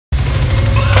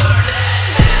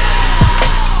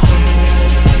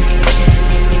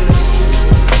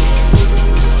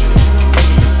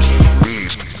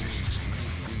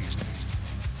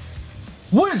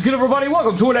What is good, everybody?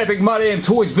 Welcome to an Epic My Damn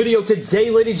Toys video.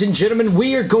 Today, ladies and gentlemen,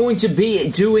 we are going to be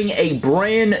doing a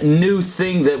brand new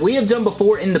thing that we have done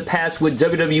before in the past with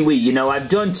WWE. You know, I've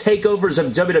done takeovers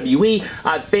of WWE.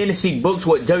 I've fantasy booked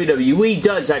what WWE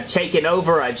does. I've taken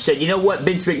over. I've said, you know what,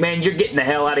 Vince McMahon, you're getting the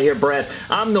hell out of here, Brad.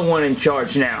 I'm the one in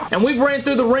charge now. And we've ran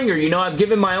through the ringer. You know, I've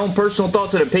given my own personal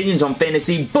thoughts and opinions on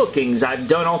fantasy bookings. I've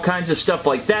done all kinds of stuff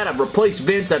like that. I've replaced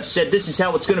Vince. I've said this is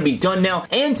how it's going to be done now.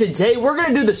 And today, we're going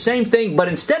to do the same thing, but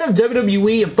instead of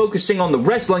WWE and focusing on the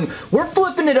wrestling, we're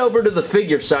flipping it over to the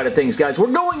figure side of things, guys.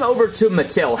 We're going over to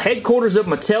Mattel, headquarters of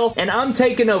Mattel, and I'm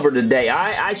taking over today.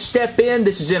 I step in.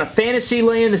 This is in a fantasy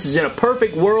land. This is in a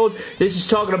perfect world. This is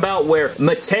talking about where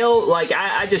Mattel, like,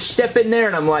 I just step in there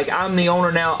and I'm like, I'm the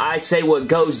owner now. I say what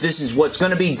goes. This is what's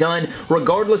going to be done,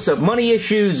 regardless of money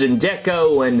issues and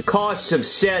deco and costs of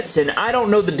sets, and I don't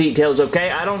know the details,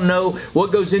 okay? I don't know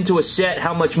what goes into a set,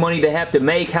 how much money they have to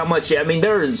make, how much, I mean,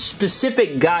 there are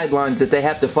specific guidelines that they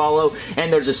have to follow,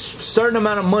 and there's a certain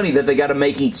amount of money that they got to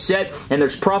make each set, and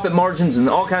there's profit margins and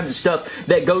all kinds of stuff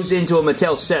that goes into a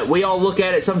Mattel set. We all look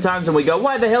at it sometimes and we go,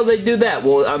 why the hell did they do that?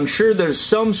 Well, I'm sure there's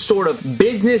some sort of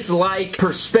business-like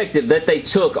perspective that they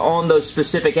took on those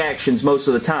specific actions most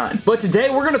of the time. But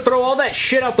today, we're going to throw all that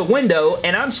shit out the window,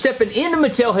 and I'm stepping into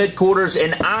Mattel headquarters,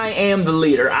 and I am the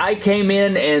leader. I came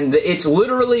in, and it's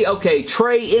literally, okay,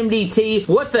 Trey, MDT,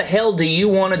 what the hell do you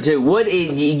want to do?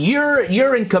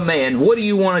 You're in command. What do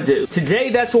you want to do? Today,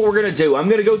 that's what we're going to do. I'm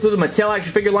going to go through the Mattel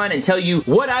action figure line and tell you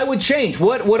what I would change.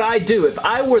 What would I do if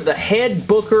I were the head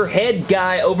booker, head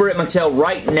guy over at Mattel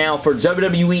right now for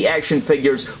WWE action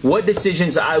figures, what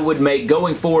decisions I would make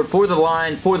going forward for the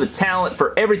line, for the talent,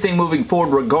 for everything moving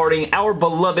forward regarding our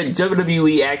beloved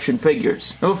WWE action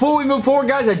figures. Now, before we move forward,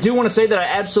 guys, I do want to say that I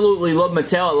absolutely love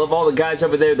Mattel. I love all the guys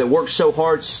over there that work so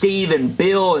hard. Steve and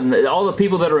Bill and all the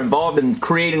people that are involved in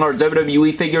creating our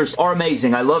WWE figures are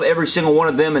amazing. I love every single one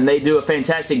of them, and they do a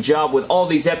fantastic job with all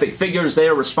these epic figures. They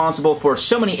are responsible for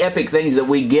so many epic things that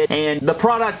we get, and the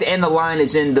product and the line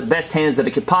is in the best hands that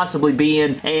it could possibly be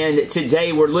in, and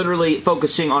today we're literally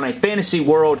focusing on a fantasy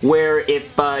world where if,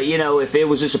 you know, if it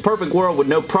was just a perfect world with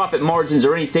no profit margins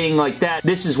or anything like that,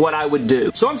 this is what I would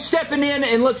do. So I'm stepping in,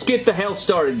 and let's get the hell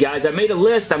started, guys. I made a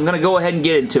list. I'm going to go ahead and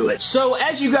get into it. So,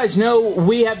 as you guys know,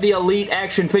 we have the Elite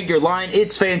action figure line.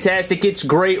 It's fantastic. It's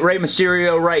great. Rey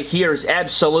Mysterio right here is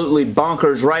absolutely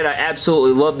bonkers, right? I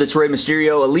absolutely love this Rey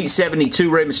Mysterio. Elite 72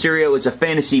 Rey Mysterio is a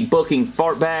fantasy booking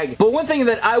fart bag. But one thing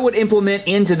that I would implement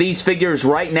into these figures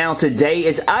right now today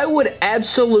is I would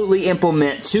absolutely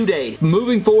implement today,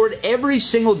 moving forward, every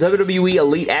single WWE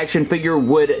Elite action figure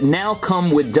would now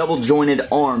come with double jointed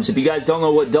arms. If you guys don't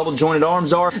know what double jointed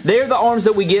arms are, they're the arms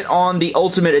that we get on the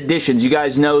Ultimate Editions. You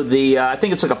guys know the, I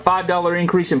think it's like a $5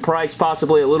 increase in price,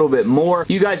 possibly a little bit more.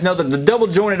 You guys know that the double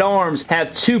jointed arms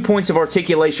have 2 points of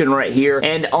articulation right here,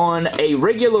 and on a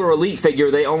regular Elite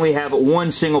figure, they only have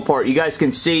one single part. You guys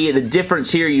can see the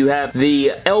difference here. You have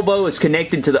the elbow is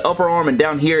connected to the upper arm, and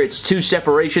down here, it's two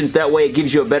separations. That way, it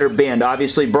gives you a better bend.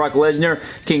 Obviously, Brock Lesnar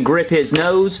can grip his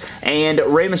nose, and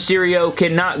Rey Mysterio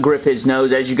cannot grip his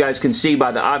nose, as you guys can see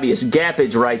by the obvious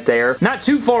gappage right there. Not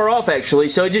too far off, actually,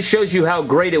 so it just shows you how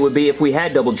great it would be if we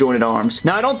had double jointed arms.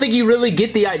 Now, I don't think you really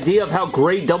get the idea of how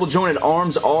great double jointed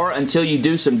arms are until you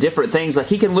do some different things. Like,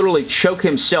 he can literally choke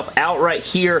himself out right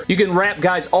here. You can wrap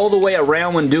guys all the way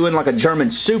around when doing like a German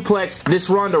suplex. This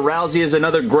Ronda Rousey is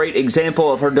another great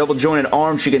example of her double jointed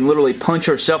arm. She can literally punch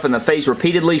herself in the face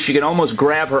repeatedly. She can almost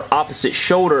grab her opposite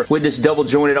shoulder with this double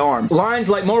jointed arm. Lines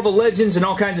like Marvel Legends and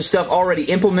all kinds of stuff already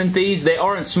implement these. They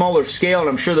are in smaller scale, and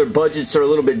I'm sure their budgets are a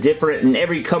little bit different, and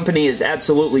every company is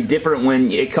absolutely different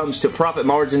when it comes to profit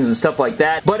margins and stuff like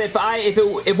that. But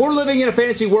if we're living in a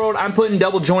fantasy world, I'm putting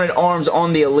double jointed arms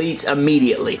on the Elites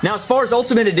immediately. Now, as far as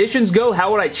Ultimate Editions go,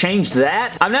 how would I change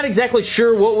that? I'm not exactly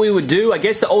sure what we would do. I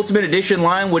guess the Ultimate Edition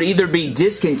line would either be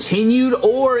discontinued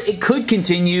or it could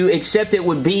continue, except it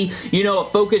would be, you know, a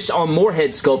focus on more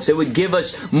head sculpts. It would give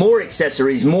us more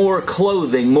accessories, more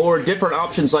clothing, more different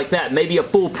options like that. Maybe a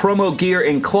full promo gear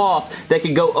and cloth that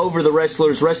could go over the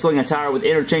wrestler's wrestling attire with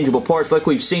interchangeable parts like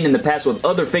we've seen in the past with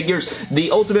other figures.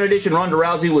 The Ultimate Edition Ronda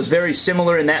Rousey was very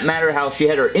similar in that matter, how she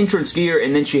had her entrance gear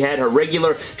and then she had her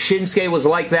regular. Shinsuke was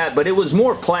like that, but it was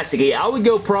more plasticky. I would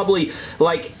go probably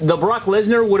like the Brock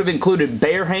Lesnar would have included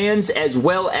bare hands as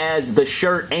well as the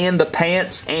shirt and the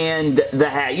pants and the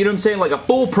hat. You know what I'm saying? Like a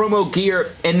full promo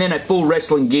gear and then a full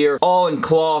wrestling gear, all in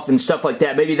cloth and stuff like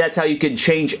that. Maybe that's how you could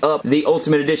change up the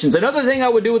Ultimate Editions. Another thing I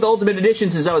would do with the Ultimate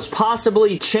Editions is I was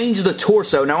possibly change the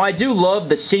torso. Now, I do love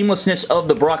the seamlessness of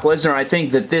the Brock Lesnar. I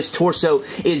think that this torso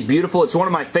is beautiful. It's one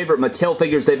of my favorite Mattel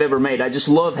figures they've ever made. I just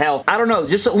love how, I don't know,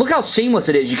 just look how seamless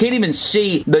it is. You can't even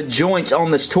see the joints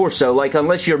on this torso, like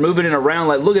unless you're moving it around.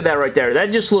 Like look at that right there.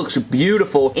 That just looks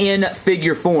beautiful in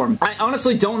figure form. I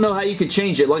honestly don't know how you could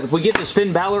change it. Like if we get this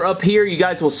Finn Balor up here, you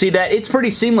guys will see that. It's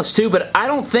pretty seamless too, but I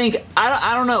don't think,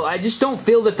 I don't know. I just don't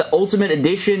feel that the Ultimate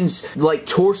Edition's like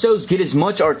torsos get as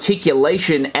much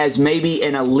articulation as maybe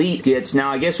an Elite gets.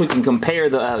 Now I guess we can compare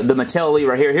the Mattel Elite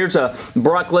right here. Here's a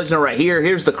Brock Lesnar right here.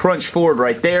 Here's the crunch forward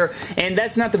right there, and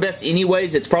that's not the best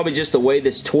anyways. It's probably just the way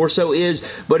this torso is,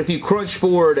 but if you crunch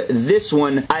forward this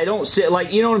one, I don't see,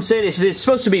 like, you know what I'm saying? It's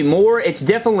supposed to be more. It's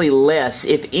definitely less,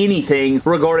 if anything,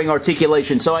 regarding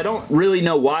articulation, so I don't really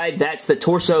know why that's the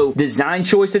torso design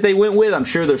choice that they went with. I'm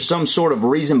sure there's some sort of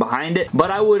reason behind it,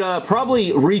 but I would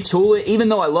probably retool it. Even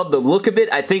though I love the look of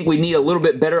it, I think we need a little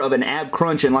bit better of an ab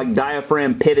crunch and like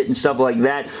diaphragm pivot and stuff like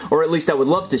that, or at least I would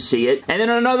love to see it. And then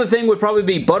another thing would probably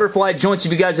be butterfly joints.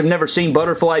 If you guys have never seen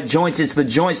butterfly joints, it's the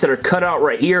joints that are cut out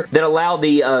right here that allow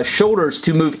the shoulders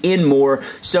to move in more.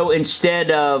 So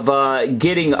instead of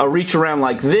getting a reach around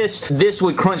like this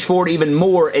would crunch forward even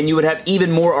more, and you would have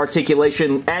even more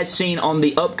articulation as seen on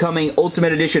the upcoming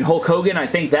Ultimate Edition Hulk Hogan. I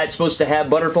think that's supposed to have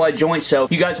butterfly joints, so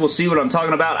you guys will see what I'm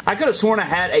talking about. I could have sworn I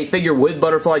had a figure with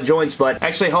butterfly joints, but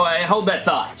actually, hold that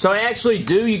thought. So I actually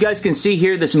do. You guys can see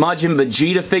here this Majin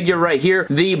Vegeta figure right here.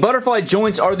 The butterfly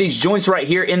joints are these joints right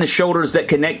here in the shoulders that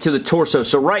connect to the torso.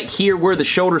 So right here where the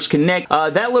shoulders connect,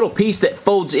 that little piece that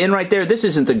folds in right there, this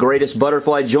isn't the greatest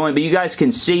butterfly joint, but you guys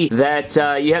can see that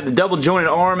you have the double jointed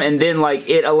arm, and then like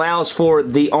it allows for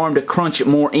the arm to crunch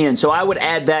more in. So I would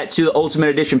add that to the Ultimate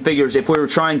Edition figures if we were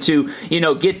trying to, you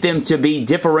know, get them to be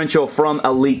differential from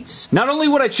Elites. Not only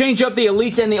would I change up the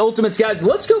Elites and the Ultimates, guys,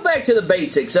 let's go back to the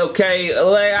basics, okay?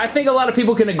 I think a lot of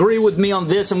people can agree with me on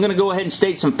this. I'm going to go ahead and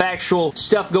state some factual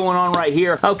stuff going on right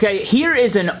here. Okay, here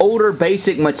is an older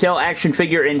basic Mattel action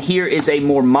figure, and here is a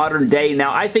more modern day.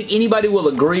 Now, I think anybody will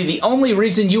agree the only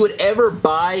reason you would ever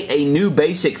buy a new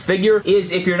basic figure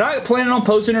is if you're not planning on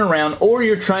posting it around, or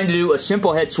you're trying to do a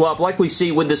simple head swap like we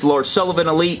see with this Lars Sullivan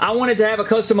Elite. I wanted to have a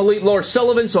custom Elite Lars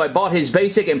Sullivan, so I bought his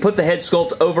basic and put the head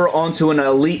sculpt over onto an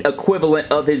Elite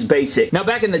equivalent of his basic. Now,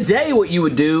 back in the day, what you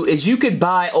would do is you could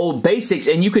buy old basics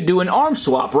and you could do an arm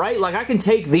swap, right? Like, I can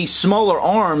take these smaller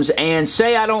arms and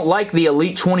say I don't like the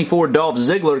Elite 24 Dolph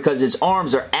Ziggler because his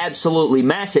arms are absolutely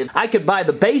massive. I could buy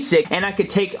the basic and I could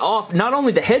take off not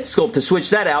only the head sculpt to switch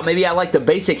that out. Maybe I like the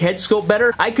basic head sculpt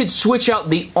better. I could switch out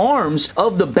the arms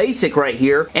of the basic right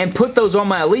here and put those on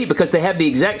my Elite because they have the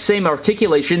exact same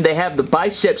articulation. They have the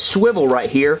bicep swivel right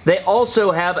here. They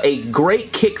also have a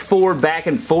great kick forward, back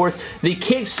and forth. The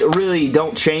kicks really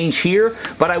don't change here,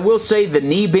 but I will say the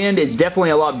knee bend is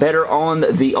definitely a lot better on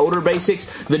the older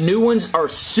basics. The new ones are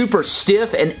super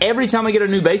stiff, and every time I get a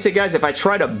new basic, guys, if I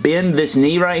try to bend this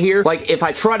knee right here, like if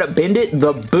I try to bend it,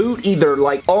 the boot either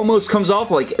like almost comes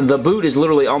off, like the boot is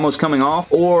literally almost coming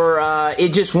off, or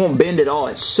it just won't bend at all.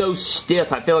 It's so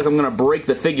stiff, I feel like I'm going to break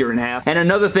the figure in half. And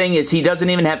another thing is he doesn't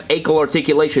even have ankle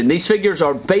articulation. These figures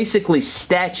are basically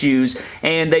statues,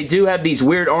 and they do have these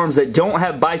weird arms that don't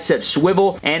have bicep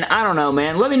swivel, and I don't know,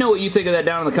 man. Let me know what you think of that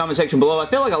down in the comment section below. I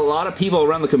feel like a lot of people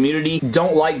around the community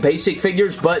don't like basic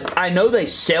figures, but I know they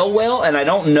sell well, and I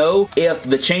don't know if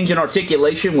the change in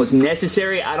articulation was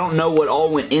necessary. I don't know what all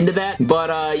went into that,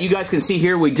 but you guys can see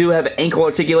here we do have ankle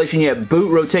articulation. You have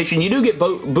boot rotation. You do get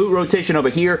boot rotation over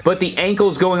here, but the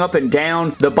ankles going up and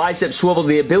down, the bicep swivel,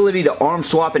 the ability to arm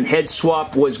swap and head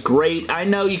swap was great. I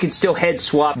know you can still head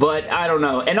swap, but I don't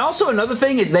know. And also another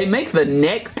thing is they make the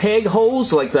neck peg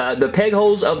holes, like the peg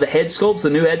holes of the head sculpts, the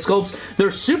new head sculpts,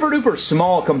 they're super duper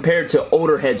small compared to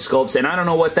older head sculpts, and I don't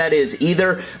know what that is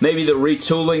either. Maybe the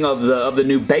retooling of the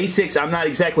new basics, I'm not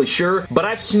exactly sure, but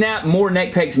I've snapped more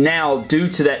neck pegs now due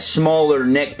to that smaller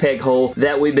neck peg hole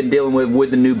that we've been dealing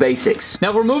with the new basics.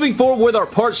 Now, we're moving forward with our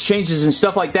parts changes and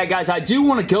stuff like that, guys. I do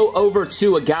want to go over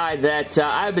to a guy that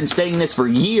I've been stating this for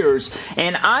years,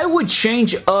 and I would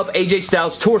change up AJ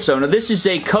Styles' torso. Now, this is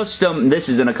a custom. This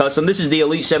isn't a custom. This is the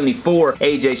Elite 74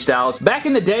 AJ Styles. Back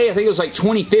in the day, I think it was like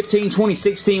 2015,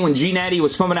 2016, when G Natty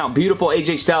was pumping out beautiful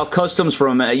AJ Styles customs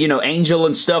from, you know, Angel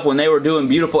and stuff, when they were doing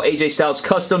beautiful AJ Styles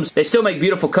customs. They still make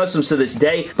beautiful customs to this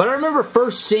day, but I remember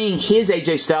first seeing his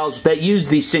AJ Styles that used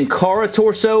the Sin Cara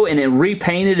torso and it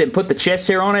repainted and put the chest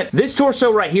hair on it. This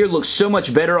torso right here looks so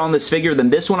much better on this figure than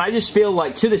this one. I just feel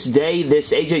like to this day,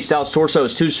 this AJ Styles torso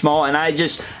is too small, and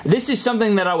this is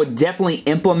something that I would definitely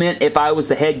implement if I was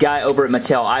the head guy over at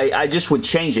Mattel. I just would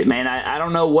change it, man. I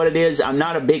don't know what it is. I'm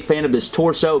not a big fan of this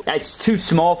torso. It's too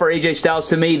small for AJ Styles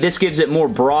to me. This gives it more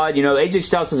broad. You know, AJ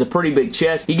Styles has a pretty big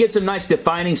chest. You get some nice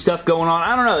defining stuff going on.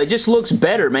 I don't know. It just looks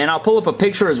better, man. I'll pull up a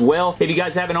picture as well if you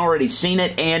guys haven't already seen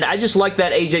it, and I just like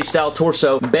that AJ Styles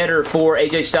torso better for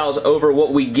AJ Styles over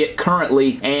what we we get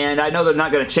currently, and I know they're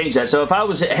not going to change that. So if I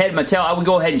was head Mattel, I would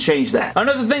go ahead and change that.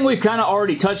 Another thing we've kind of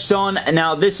already touched on,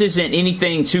 now this isn't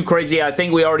anything too crazy, I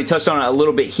think we already touched on it a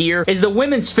little bit here, is the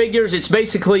women's figures. It's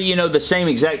basically, you know, the same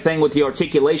exact thing with the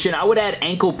articulation. I would add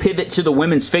ankle pivot to the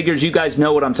women's figures. You guys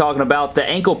know what I'm talking about. The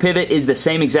ankle pivot is the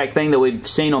same exact thing that we've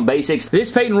seen on basics.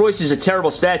 This Peyton Royce is a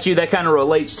terrible statue. That kind of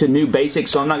relates to new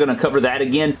basics, so I'm not going to cover that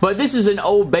again. But this is an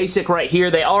old basic right here.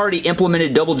 They already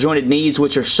implemented double jointed knees,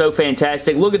 which are so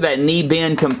fantastic. Look at that knee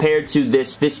bend compared to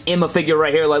this Emma figure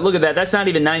right here. Like, look at that. That's not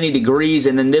even 90 degrees,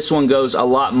 and then this one goes a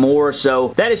lot more.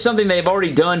 So that is something they've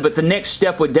already done, but the next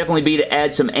step would definitely be to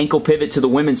add some ankle pivot to the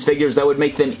women's figures. That would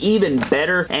make them even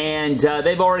better, and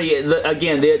they've already,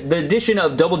 again, the addition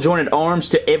of double jointed arms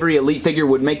to every Elite figure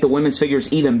would make the women's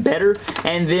figures even better.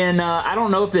 And then, I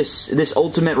don't know if this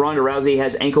Ultimate Ronda Rousey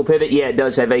has ankle pivot. Yeah, it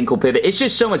does have ankle pivot. It's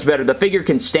just so much better. The figure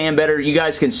can stand better. You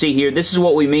guys can see here, this is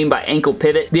what we mean by ankle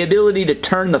pivot. The ability to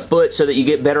turn the foot so that you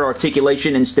get better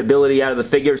articulation and stability out of the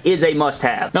figures is a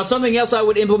must-have. Now, something else I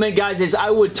would implement, guys, is I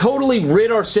would totally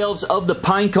rid ourselves of the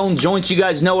pinecone joints. You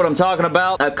guys know what I'm talking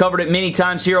about. I've covered it many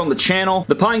times here on the channel.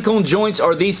 The pinecone joints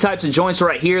are these types of joints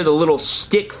right here, the little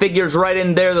stick figures right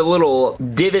in there, the little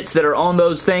divots that are on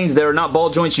those things. They're not ball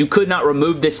joints. You could not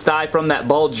remove this thigh from that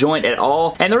ball joint at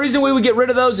all. And the reason we would get rid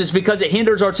of those is because it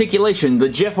hinders articulation. The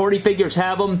Jeff Hardy figures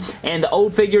have them, and the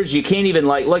old figures, you can't even,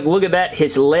 like look at that.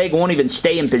 His leg won't even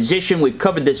stay in position. We've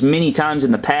covered this many times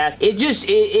in the past.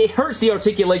 It hurts the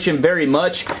articulation very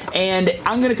much, and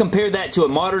I'm going to compare that to a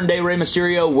modern day Rey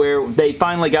Mysterio where they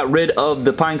finally got rid of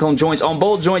the pinecone joints. On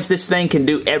ball joints, this thing can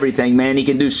do everything, man. He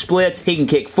can do splits. He can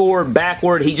kick forward,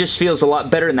 backward. He just feels a lot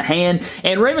better in the hand,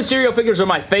 and Rey Mysterio figures are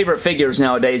my favorite figures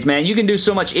nowadays, man. You can do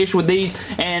so much ish with these,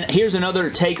 and here's another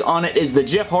take on it is the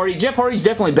Jeff Hardy. Jeff Hardy's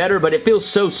definitely better, but it feels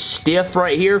so stiff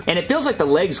right here, and it feels like the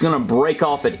leg's going to break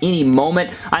off at any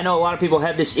moment. I know a lot of people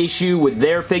have this issue with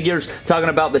their figures, talking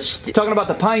about the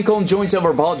pinecone joints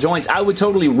over ball joints. I would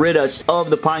totally rid us of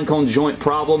the pinecone joint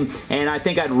problem, and I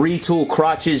think I'd retool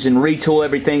crotches and retool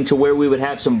everything to where we would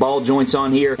have some ball joints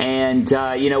on here, and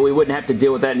you know, we wouldn't have to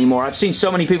deal with that anymore. I've seen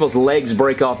so many people's legs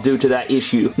break off due to that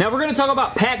issue. Now, we're going to talk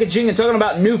about packaging and talking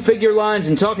about new figure lines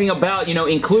and talking about, you know,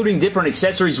 including different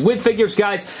accessories with figures,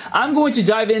 guys. I'm going to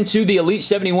dive into the Elite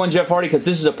 71 Jeff Hardy because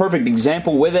this is a perfect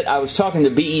example with it. I was talking to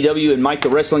BEW and Mike the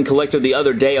Wrestling Collector the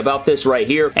other day about this right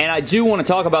here, and I do want to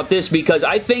talk about this because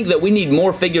I think that we need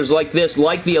more figures like this,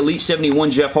 like the Elite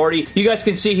 71 Jeff Hardy. You guys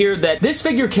can see here that this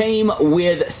figure came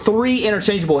with 3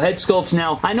 interchangeable head sculpts.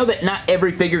 Now, I know that not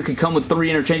every figure could come with 3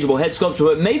 interchangeable head sculpts,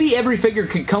 but maybe every figure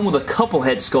could come with a couple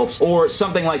head sculpts or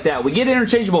something like that. We get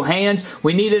interchangeable hands,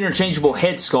 we need interchangeable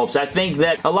head sculpts. I think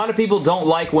that a lot of people don't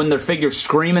like when their figure's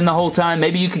screaming the whole time.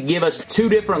 Maybe you could give us 2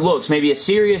 different looks, maybe a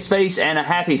serious face and a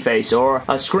happy face, or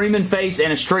a screaming face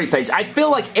and a straight face. I feel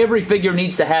like every figure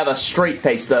needs to have a straight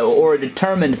face though, or a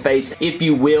determined face, if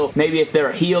you will. Maybe if they're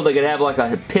a heel, they could have like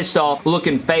a pissed off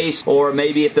looking face, or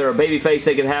maybe if they're a baby face,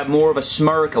 they could have more of a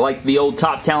smirk like the old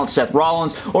top talent Seth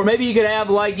Rollins, or maybe you could have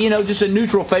like, you know, just a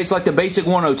neutral face like the basic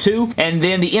 102, and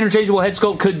then the interchangeable head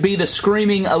sculpt could be the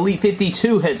screaming Elite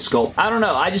 52 head sculpt. I don't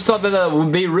know. I just thought that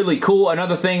would be really cool.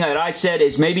 Another thing that I said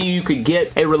is maybe you could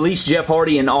get a released Jeff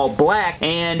Hardy in all black,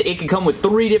 and it could come with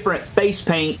 3 different face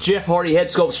paint Jeff Hardy head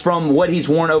sculpts from what he's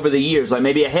worn over the years. Like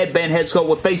maybe a headband head sculpt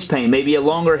with face paint, maybe a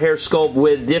longer hair sculpt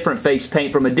with different face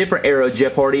paint from a different era of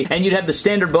Jeff Hardy, and you'd have the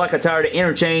standard black attire to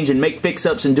interchange and make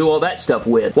fix-ups and do all that stuff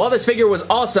with. While this figure was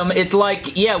awesome, it's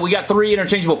like, yeah, we got 3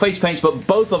 interchangeable face paints, but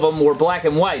both of them were black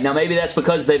and white. Now maybe that's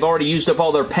because they've already used up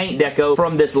all their paint deco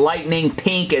from this lightning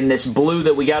pink and this blue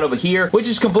that we got over here, which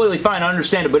is completely fine. I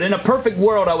understand it, but in a perfect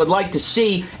world, I would like to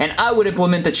see, and I would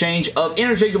implement the change of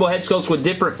interchangeable head sculpts with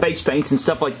different face paints and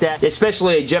stuff like that,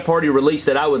 especially a Jeff Hardy release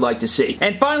that I would like to see.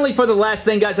 And finally, for the last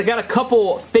thing, guys, I got a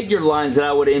couple figure lines that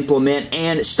I would implement,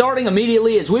 and starting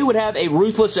immediately is we would have a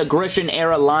Ruthless Aggression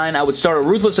era line. I would start a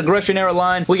Ruthless Aggression era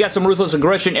line. We got some Ruthless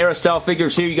Aggression era style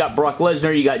figures here. You got Brock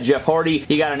Lesnar, you got Jeff Hardy,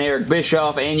 you got an Eric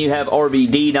Bischoff, and you have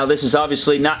RVD. Now, this is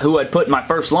obviously not who I'd put in my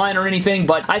first line or anything,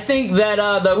 but I think that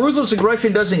the Ruthless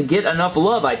Aggression doesn't get enough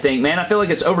love, I think, man. I feel like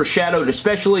it's overshadowed,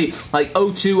 especially like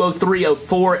 02, 03,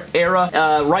 04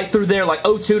 era, right through there, like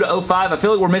 02 to 05. I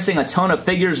feel like we're missing a ton of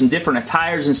figures and different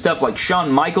attires and stuff, like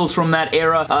Shawn Michaels from that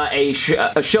era, a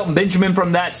Shelton Benjamin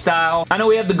from that style. I know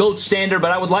we have the gold standard,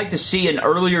 but I would like to see an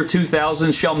earlier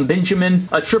 2000s Shelton Benjamin,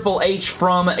 a Triple H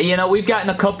from, you know, we've gotten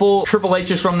a couple Triple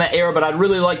H's from that era, but I'd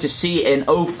really like to see an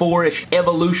 04-ish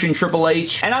Evolution Triple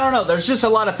H. And I don't know, there's just a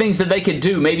lot of things that they could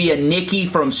do. Maybe a Nikki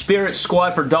from Spirit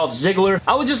Squad for Dolph Ziggler.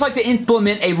 I would just like to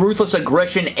implement a Ruthless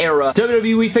Aggression era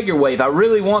WWE figure wave. I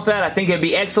really want that. I think it'd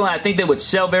be excellent. I think they would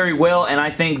sell very well, and I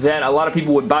I think that a lot of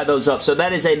people would buy those up. So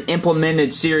that is an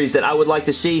implemented series that I would like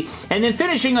to see. And then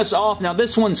finishing us off, now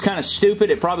this one's kind of stupid.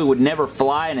 It probably would never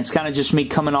fly, and it's kind of just me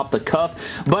coming off the cuff.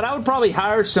 But I would probably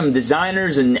hire some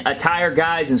designers and attire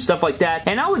guys and stuff like that,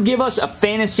 and I would give us a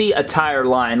fantasy attire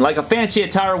line, like a fantasy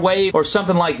attire wave or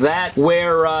something like that,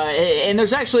 where, and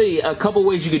there's actually a couple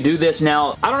ways you could do this.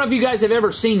 Now, I don't know if you guys have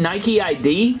ever seen Nike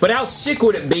ID, but how sick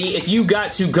would it be if you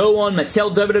got to go on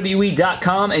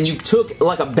MattelWWE.com and you took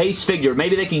like a base figure.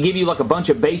 Maybe they could give you like a bunch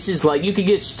of bases. Like you could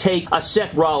just take a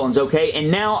Seth Rollins, okay, and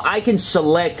now I can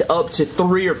select up to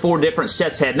 3 or 4 different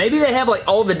Seth's head. Maybe they have like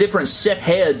all the different Seth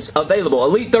heads available.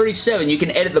 Elite 37, you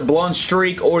can edit the blonde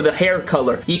streak or the hair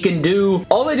color. You can do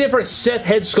all the different Seth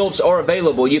head sculpts are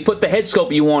available. You put the head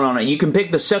sculpt you want on it. You can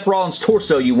pick the Seth Rollins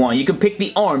torso you want. You can pick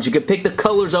the arms. You can pick the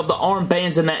colors of the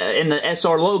armbands and the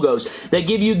SR logos. They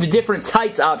give you the different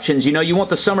tights options. You know, you want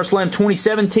the SummerSlam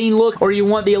 2017 look, or you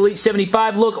want the Elite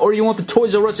 75 look, or you want the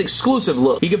Toys R Us exclusive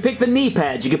look. You can pick the knee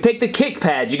pads. You can pick the kick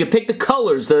pads. You can pick the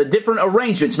colors, the different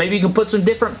arrangements. Maybe you can put some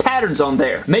different patterns on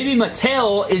there. Maybe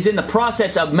Mattel is in the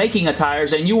process of making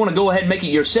attires and you want to go ahead and make it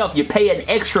yourself. You pay an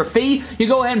extra fee. You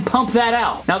go ahead and pump that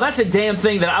out. Now that's a damn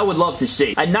thing that I would love to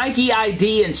see. A Nike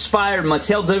ID inspired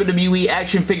Mattel WWE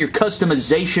action figure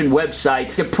customization website.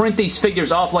 You can print these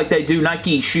figures off like they do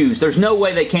Nike shoes. There's no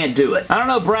way they can't do it. I don't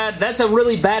know, Brad. That's a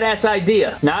really badass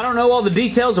idea. Now I don't know all the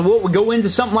details of what would go into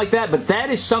something like that, but that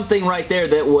is something right there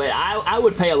that I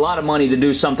would pay a lot of money to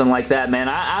do something like that, man.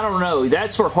 I don't know.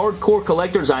 That's for hardcore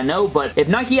collectors, I know, but if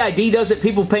Nike ID does it,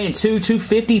 people paying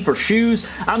 $250 for shoes,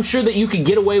 I'm sure that you could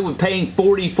get away with paying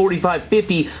 $40, $45,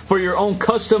 $50 for your own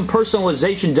custom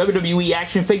personalization WWE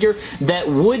action figure that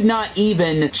would not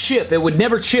even chip. It would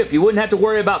never chip. You wouldn't have to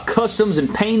worry about customs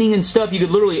and painting and stuff. You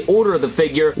could literally order the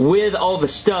figure with all the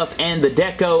stuff and the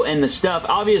deco and the stuff.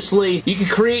 Obviously, you could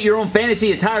create your own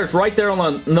fantasy attires right there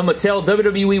on the Mattel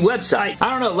WWE website. I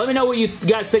don't know. Let me know what you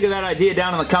guys think of that idea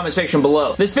down in the comment section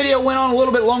below. This video went on a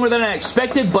little bit longer than I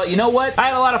expected, but you know what? I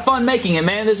had a lot of fun making it,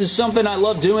 man. This is something I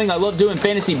love doing. I love doing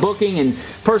fantasy booking and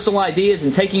personal ideas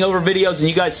and taking over videos, and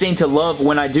you guys seem to love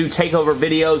when I do takeover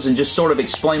videos and just sort of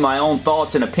explain my own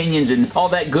thoughts and opinions and all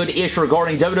that good ish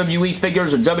regarding WWE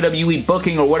figures or WWE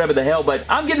booking or whatever the hell. But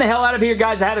I'm getting the hell out of here,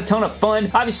 guys. I had a ton of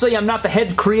fun. Obviously, I'm not the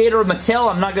head creator of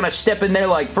Mattel. I'm not going to step in there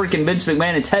like freaking Vince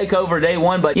McMahon and take over day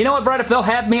one. But you know what, Brad? If they'll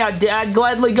have me, I'd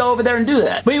gladly go over there and do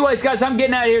that. But anyways, guys, I'm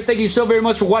getting out of here. Thank you so very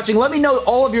much for watching. Let me know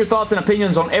all of your thoughts and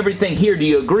opinions on everything here. Do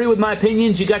you agree with my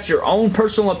opinions? You got your own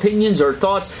personal opinions or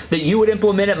thoughts that you would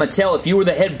implement at Mattel if you were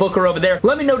the head booker over there?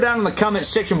 Let me know down in the comments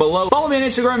section below. Follow me on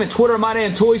Instagram and Twitter,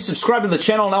 MyDamnToys. Subscribe to the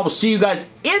channel, and I will see you guys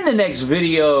in the next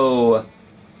video.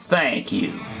 Thank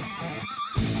you.